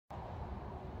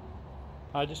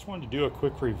I just wanted to do a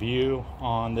quick review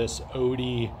on this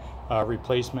Oatey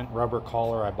replacement rubber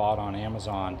collar I bought on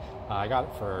Amazon. I got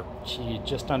it for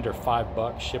just under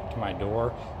 $5 shipped to my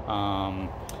door.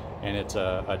 And it's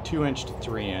a 2-inch to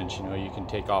 3-inch. You know, you can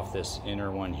take off this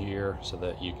inner one here so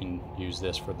that you can use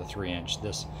this for the 3-inch.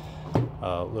 This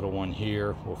little one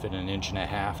here will fit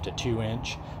 1.5 to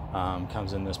 2-inch.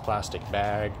 Comes in this plastic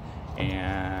bag,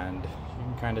 and you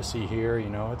can kind of see here, you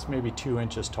know, it's maybe 2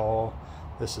 inches tall.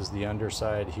 This is the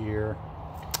underside here.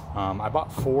 I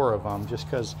bought 4 of them just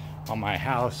because on my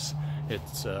house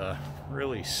it's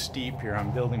really steep here.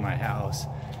 I'm building my house,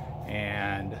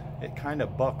 and it kind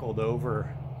of buckled over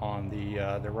on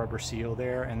the rubber seal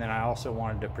there, and then I also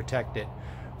wanted to protect it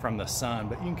from the sun,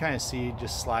 but you can kind of see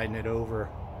just sliding it over.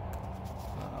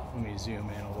 Let me zoom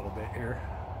in a little bit here.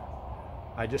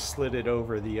 I just slid it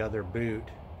over the other boot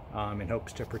in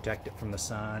hopes to protect it from the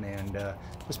sun and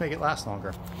just make it last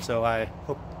longer. So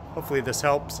hopefully this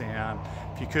helps, and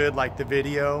if you could like the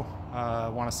video,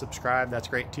 want to subscribe, that's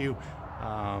great too.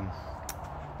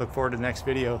 Look forward to the next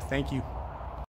video. Thank you.